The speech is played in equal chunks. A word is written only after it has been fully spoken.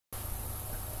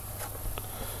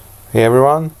Hey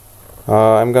everyone,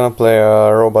 I'm gonna play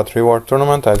a robot reward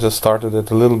tournament. I just started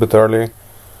it a little bit early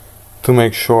to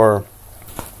make sure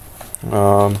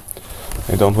I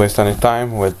don't waste any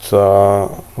time with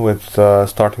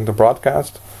starting the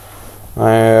broadcast.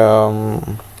 I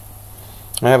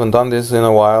haven't done this in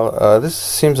a while. This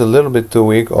seems a little bit too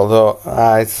weak, although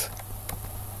it's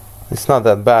not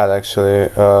that bad actually.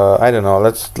 I don't know.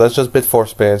 Let's just bid 4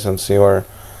 spades and see where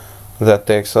that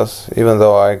takes us. Even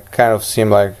though I kind of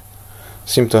seem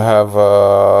to have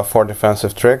 4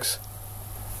 defensive tricks,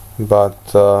 but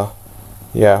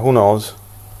yeah, who knows.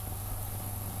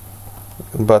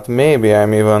 But maybe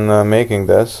I'm even making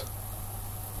this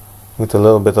with a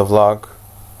little bit of luck.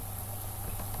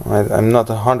 I'm not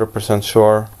 100%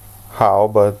 sure how,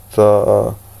 but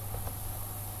oh,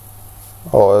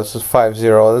 this is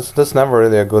 5-0. That's never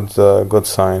really a good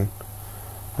sign,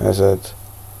 is it?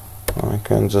 I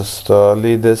can just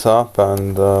lead this up,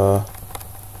 and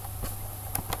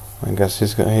I guess he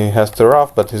has to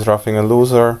rough, but he's roughing a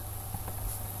loser.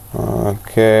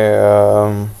 Okay.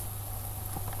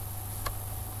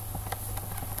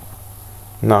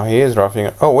 No, he is roughing.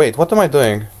 Oh wait, what am I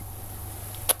doing?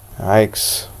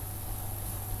 Yikes.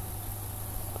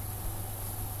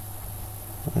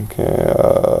 Okay.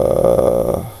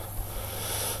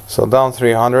 So down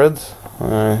 300.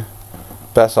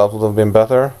 Pass out would have been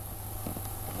better.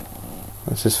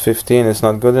 This is 15. It's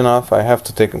not good enough. I have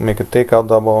to make a takeout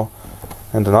double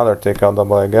and another takeout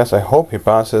double, I guess. I hope he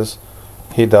passes.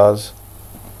 He does.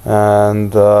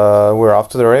 And we're off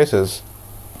to the races.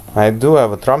 I do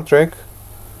have a trump trick,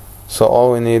 so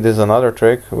all we need is another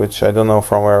trick, which I don't know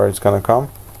from where it's gonna come.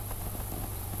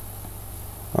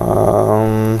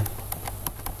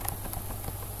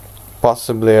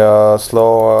 Possibly a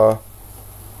slow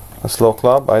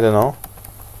club. I don't know.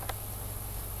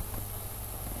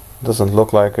 Doesn't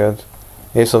look like it.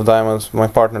 Ace of diamonds. My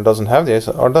partner doesn't have the ace,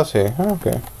 or does he?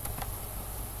 Okay.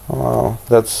 Wow,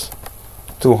 that's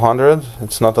 200.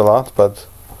 It's not a lot, but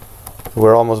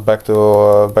we're almost back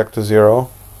to zero.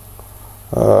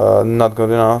 Not good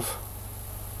enough.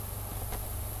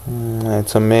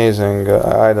 It's amazing.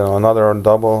 I don't know. Another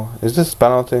double. Is this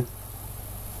penalty?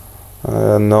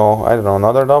 No, I don't know.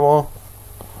 Another double.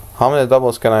 How many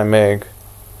doubles can I make?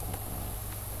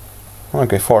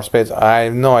 Okay, 4 spades. I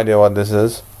have no idea what this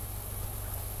is,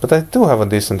 but I do have a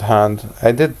decent hand.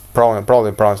 I did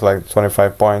probably promise like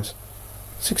 25 points,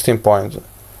 16 points.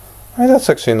 That's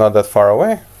actually not that far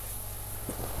away.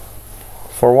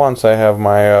 For once, I have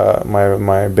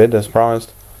my bid as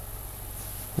promised.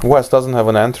 West doesn't have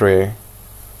an entry.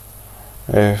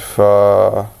 If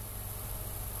I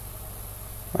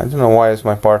don't know why is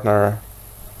my partner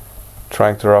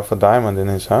trying to rough a diamond in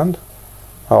his hand.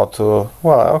 Well,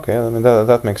 okay, I mean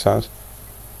that makes sense.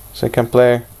 So I can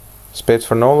play spades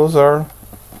for no loser.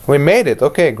 We made it.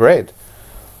 Okay, great.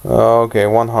 Okay,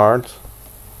 1 heart.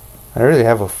 I really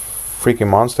have a freaking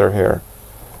monster here.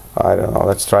 I don't know.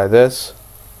 Let's try this.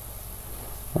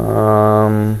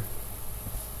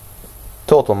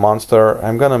 Total monster.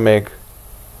 I'm gonna make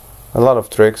a lot of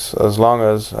tricks as long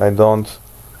as I don't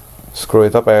screw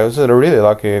it up. I was a really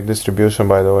lucky distribution,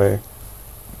 by the way.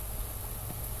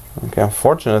 Okay,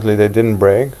 unfortunately they didn't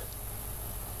break.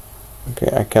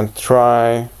 Okay, I can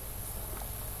try.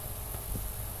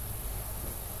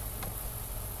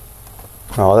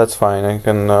 Oh, that's fine. I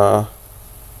can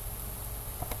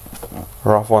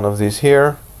rough one of these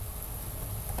here.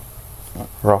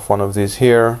 Rough one of these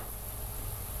here.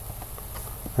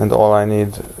 And all I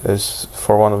need is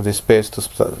for one of these spades to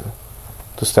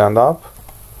stand up.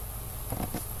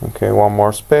 Okay, 1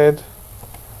 more spade.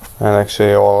 And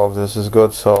actually all of this is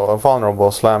good, so a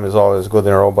vulnerable slam is always good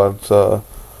in robot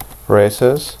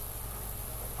races.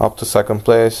 Up to 2nd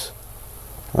place.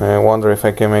 I wonder if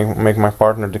I can make my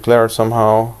partner declare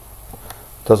somehow.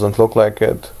 Doesn't look like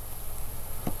it.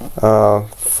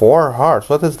 4 hearts,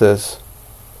 what is this?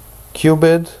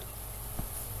 Cupid?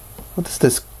 What is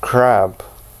this crap?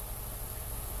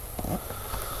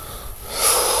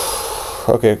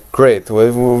 Okay, great,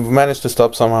 we've managed to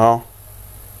stop somehow.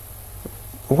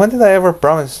 When did I ever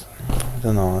promise? I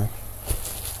don't know.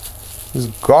 This is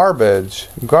garbage.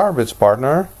 Garbage,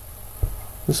 partner.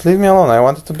 Just leave me alone. I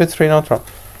wanted to bid 3 no trump.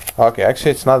 Okay,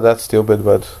 actually it's not that stupid,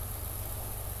 but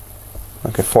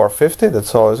okay, 450.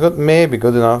 That's always good. Maybe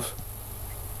good enough.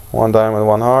 1 diamond,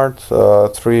 1 heart.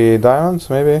 3 diamonds,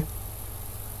 maybe.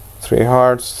 3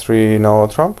 hearts, 3 no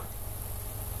trump.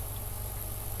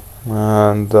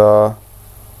 And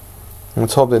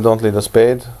let's hope they don't lead a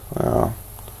spade.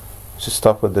 Just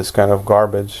stop with this kind of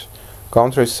garbage.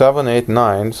 Country 7, 8,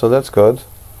 9, so that's good.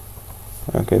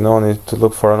 Okay, no need to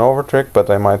look for an over trick, but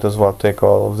I might as well take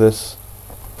all of this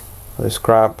this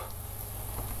crap.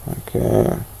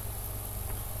 Okay.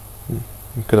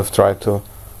 Could have tried to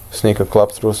sneak a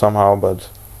club through somehow, but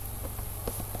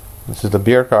this is the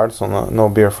beer card, so no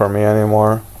beer for me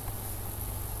anymore.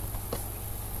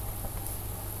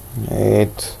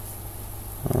 8.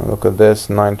 Look at this,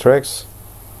 9 tricks.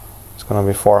 It's gonna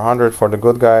be 400 for the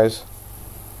good guys.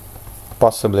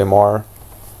 Possibly more.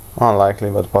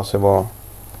 Unlikely, but possible.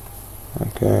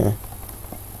 Okay.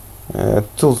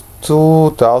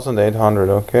 2,800,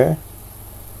 okay.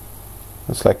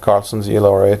 It's like Carlson's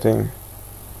ELO rating.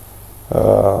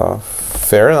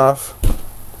 Fair enough.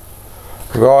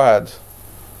 Go ahead.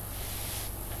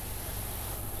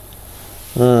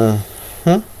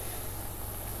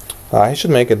 He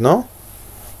should make it, no?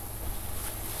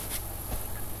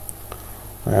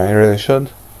 Yeah, he really should.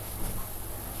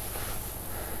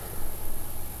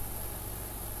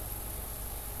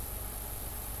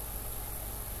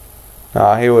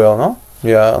 He will, no?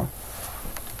 Yeah.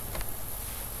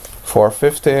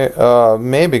 450,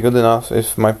 maybe good enough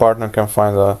if my partner can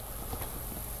find a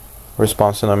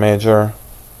response in a major.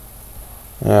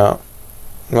 Yeah.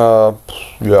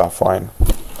 Yeah, fine.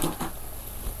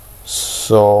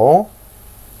 So,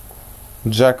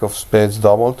 Jack of Spades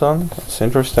Doubleton. That's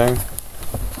interesting.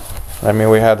 I mean,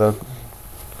 we had a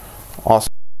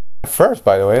awesome first,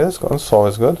 by the way. That's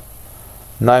always good.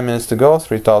 9 minutes to go.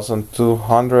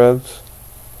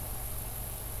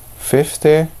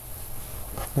 3,250.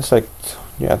 It's like,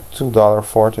 yeah,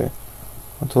 $2.40.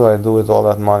 What do I do with all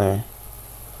that money? I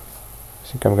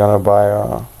think I'm gonna buy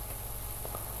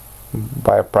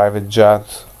a private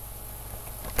jet.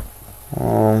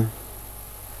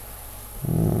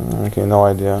 Okay, no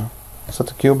idea. Is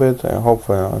that a qubit?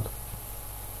 Hopefully not.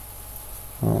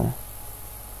 Oh.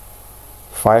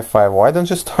 5-5. Why don't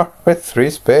you start with 3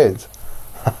 spades?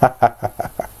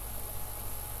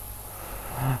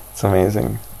 It's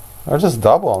amazing. Or just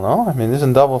double, no? I mean,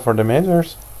 isn't double for the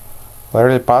majors? Do I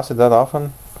really pass it that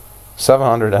often?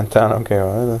 710, okay,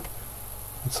 well,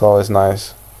 it's always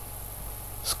nice.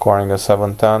 Scoring a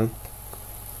 710.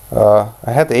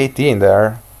 I had 18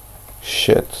 there.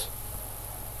 Shit.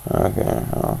 Okay.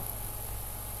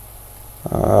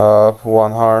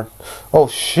 1 heart. Oh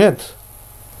shit.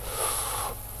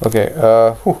 Okay.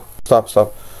 Stop.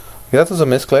 Okay, that was a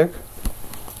misclick.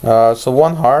 So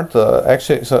 1 heart.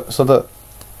 Actually, so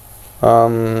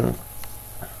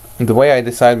the way I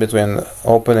decide between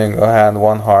opening a hand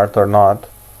 1 heart or not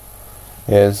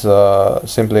is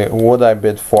simply, would I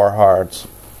bid 4 hearts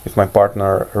if my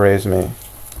partner raised me?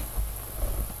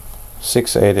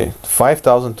 680,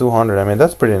 5,200. I mean,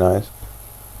 that's pretty nice.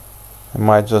 I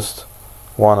might just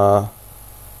wanna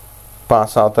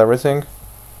pass out everything,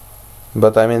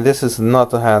 but I mean, this is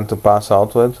not a hand to pass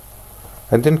out with.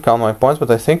 I didn't count my points, but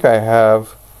I think I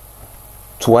have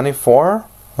 24.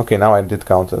 Okay, now I did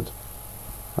count it,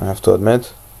 I have to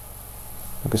admit.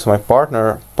 Okay, so my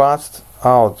partner passed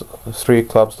out 3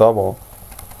 clubs double,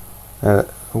 and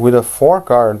with a 4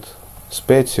 card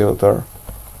spade suitor.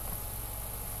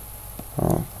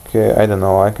 Okay, I don't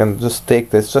know. I can just take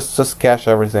this, just cash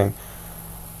everything,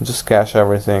 and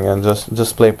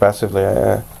just play passively.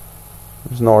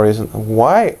 There's no reason.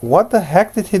 Why? What the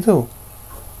heck did he do?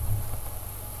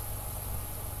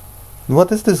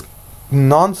 What is this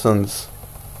nonsense?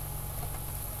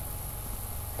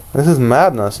 This is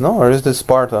madness, no? Or is this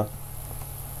Sparta?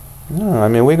 Yeah, I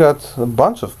mean, we got a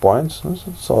bunch of points.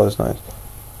 It's always nice.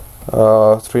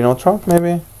 3-no trump,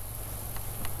 maybe?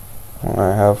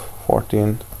 I have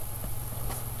 14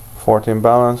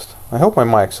 balanced. I hope my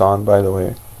mic's on, by the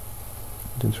way.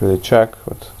 Didn't really check,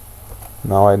 but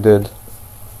now I did.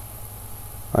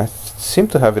 I seem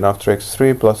to have enough tricks.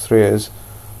 3 plus 3 is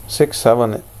 6,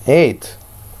 7, 8.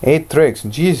 8 tricks.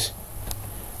 Jeez.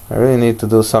 I really need to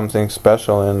do something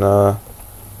special in, well,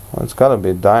 it's gotta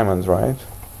be diamonds, right?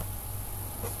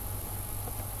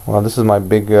 Well, this is my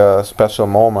big special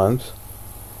moment.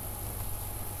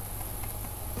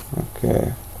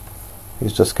 Okay.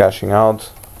 He's just cashing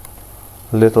out.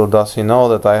 Little does he know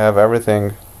that I have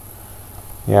everything.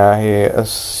 Yeah, he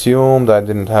assumed I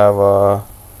didn't have a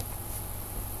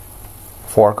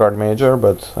 4 card major,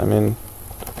 but I mean,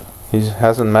 he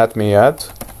hasn't met me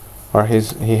yet. Or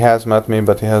he has met me,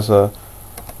 but he has a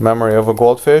memory of a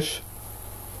goldfish.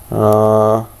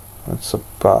 It's a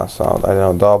pass out. I don't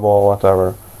know, double,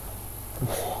 whatever.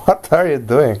 What are you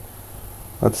doing?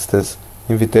 What's this?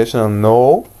 Invitational?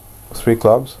 No. 3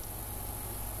 clubs.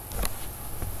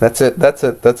 That's it.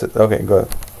 Okay, good.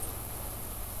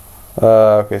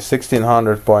 Okay,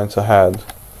 1,600 points ahead.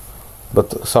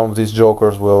 But some of these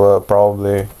jokers will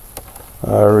probably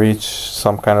reach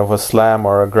some kind of a slam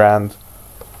or a grand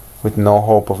with no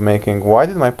hope of making. Why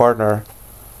did my partner?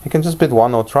 He can just bid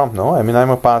 1 no trump, no? I mean, I'm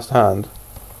a passed hand.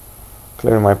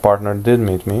 Clearly my partner did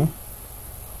meet me.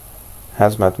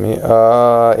 Has met me.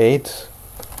 8.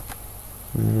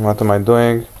 What am I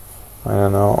doing? I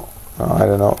don't know. I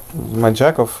don't know. My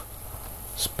jack of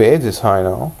spades is high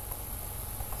now.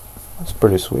 That's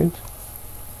pretty sweet.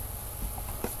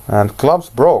 And clubs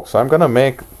broke, so I'm gonna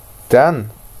make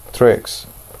 10 tricks.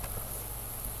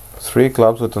 3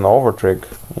 clubs with an over trick.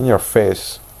 In your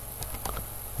face.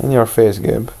 In your face,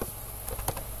 Gib.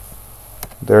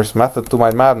 There's method to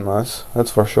my madness,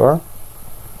 that's for sure.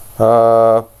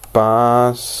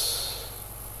 Pass.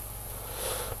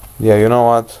 Yeah, you know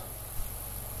what?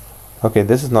 Okay,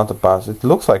 this is not a pass. It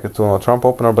looks like a 2-no trump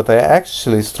opener, but I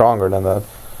actually stronger than that.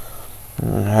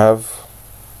 I have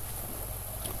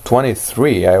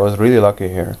 23. I was really lucky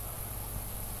here.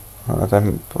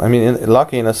 I mean,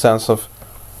 lucky in a sense of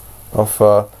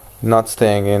not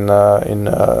staying in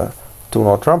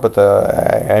 2-no trump, but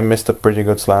I missed a pretty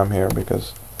good slam here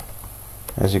because,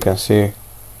 as you can see,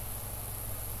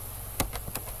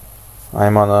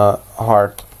 I'm on a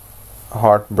heart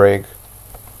break.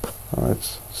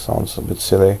 It sounds a bit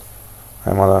silly.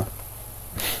 I'm on a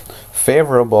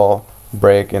favorable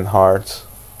break in hearts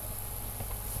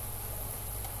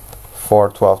for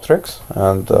 12 tricks,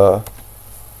 and the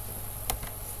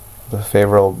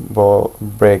favorable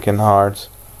break in hearts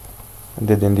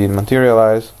did indeed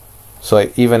materialize. So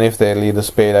even if they lead a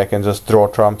spade, I can just draw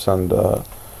trumps and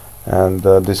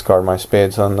discard my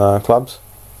spades on clubs.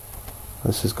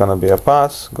 This is gonna be a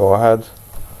pass. Go ahead.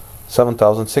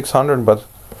 7,600, but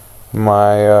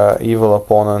my evil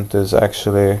opponent is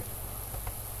actually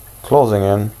closing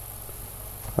in.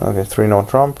 Okay, 3-no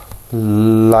trump.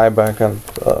 Lie back and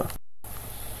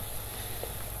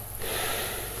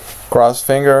cross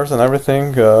fingers and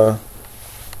everything.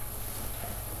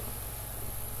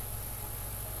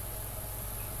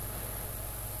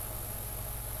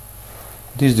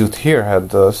 This dude here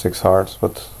had 6 hearts,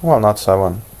 but well, not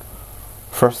 7.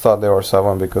 First thought they were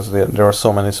 7 because there were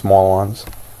so many small ones.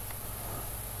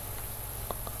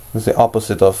 It's the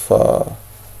opposite of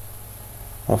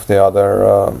the other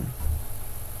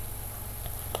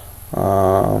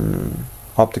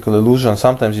optical illusion.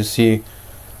 Sometimes you see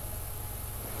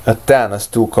a 10 as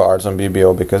 2 cards on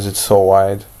BBO because it's so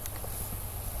wide.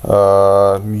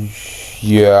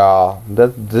 Yeah,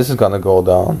 this is gonna go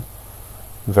down.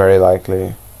 Very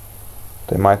likely.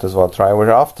 They might as well try.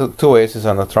 We're off to 2 aces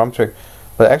and a trump trick.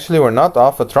 But actually we're not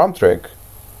off a trump trick.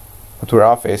 But we're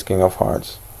off ace king of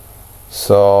hearts.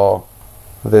 So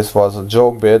this was a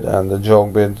joke bid, and the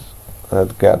joke bid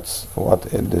that gets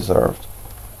what it deserved.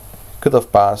 Could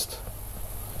have passed.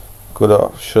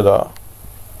 Coulda, shoulda,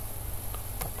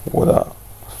 woulda.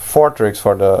 4 tricks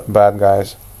for the bad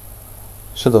guys.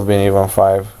 Should have been even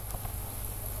 5.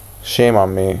 Shame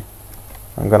on me.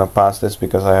 I'm gonna pass this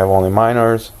because I have only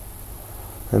minors.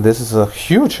 And this is a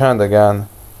huge hand again.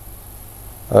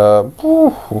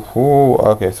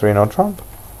 Okay, 3-no trump.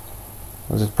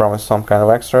 Does it promise some kind of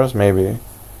extras? Maybe.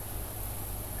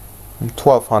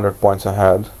 1,200 points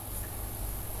ahead.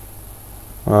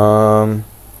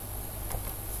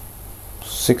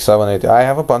 6, 7, 8. I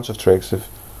have a bunch of tricks if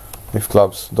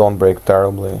clubs don't break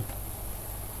terribly.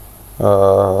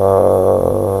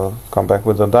 Come back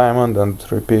with a diamond and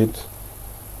repeat.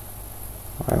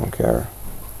 I don't care.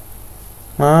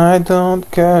 I don't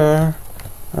care.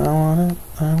 I want it.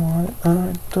 I want it.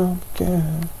 I don't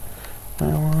care. I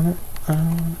want it. I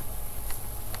want it.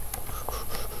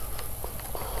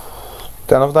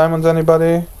 10 of diamonds,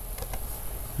 anybody?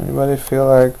 Anybody feel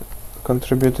like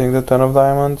contributing the 10 of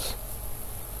diamonds?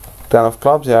 10 of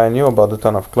clubs? Yeah, I knew about the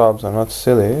 10 of clubs. I'm not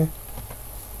silly.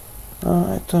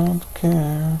 I don't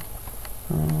care.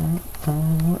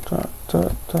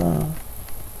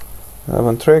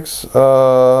 11 tricks.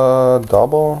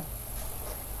 Double.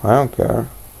 I don't care.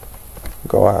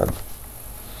 Go ahead.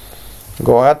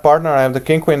 Go ahead, partner. I have the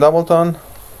king queen doubleton.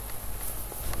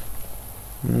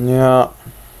 Yeah.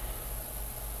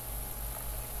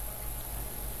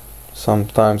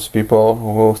 Sometimes people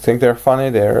who think they're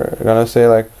funny, they're gonna say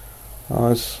like,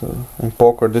 oh, in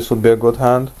poker this would be a good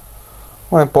hand.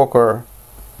 Well, in poker,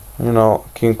 you know,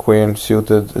 king queen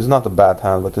suited is not a bad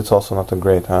hand, but it's also not a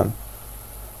great hand.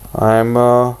 I'm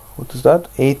what is that?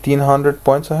 1,800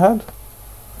 points ahead,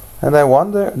 and I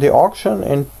won the auction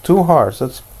in 2 hearts.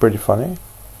 That's pretty funny.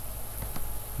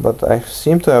 But I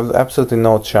seem to have absolutely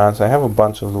no chance. I have a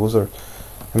bunch of losers.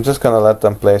 I'm just gonna let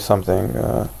them play something.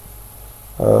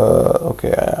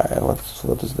 Okay,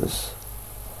 what is this?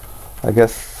 I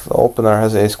guess the opener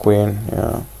has ace queen.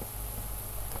 Yeah,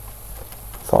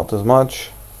 thought as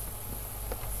much.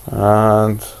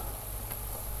 And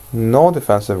No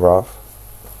defensive rough.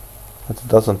 It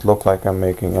doesn't look like I'm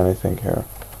making anything here.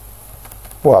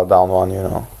 Well, down one, you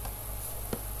know.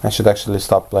 I should actually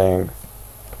stop playing.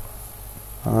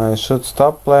 I should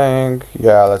stop playing.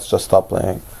 Yeah, let's just stop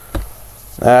playing.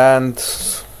 And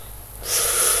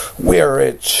we're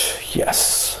rich.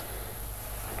 Yes.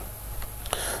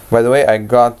 By the way, I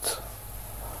got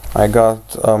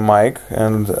a mic,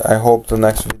 and I hope the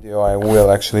next video I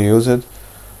will actually use it.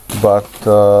 But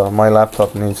my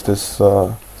laptop needs this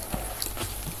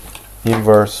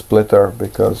inverse splitter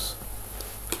because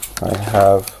I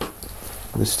have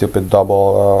this stupid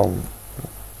double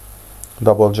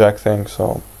jack thing.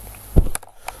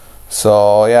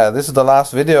 So yeah, this is the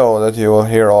last video that you will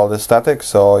hear all the static,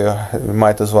 so you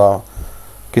might as well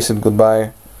kiss it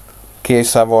goodbye. K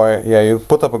Savoy, yeah, you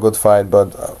put up a good fight,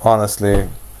 but honestly,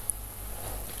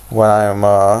 when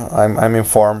I'm in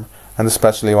form, and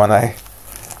especially when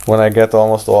I get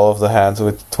almost all of the hands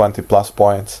with 20 plus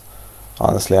points,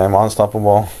 honestly, I'm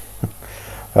unstoppable.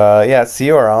 Yeah, see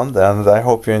you around, and I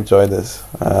hope you enjoyed this,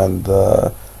 and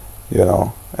you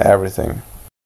know, everything.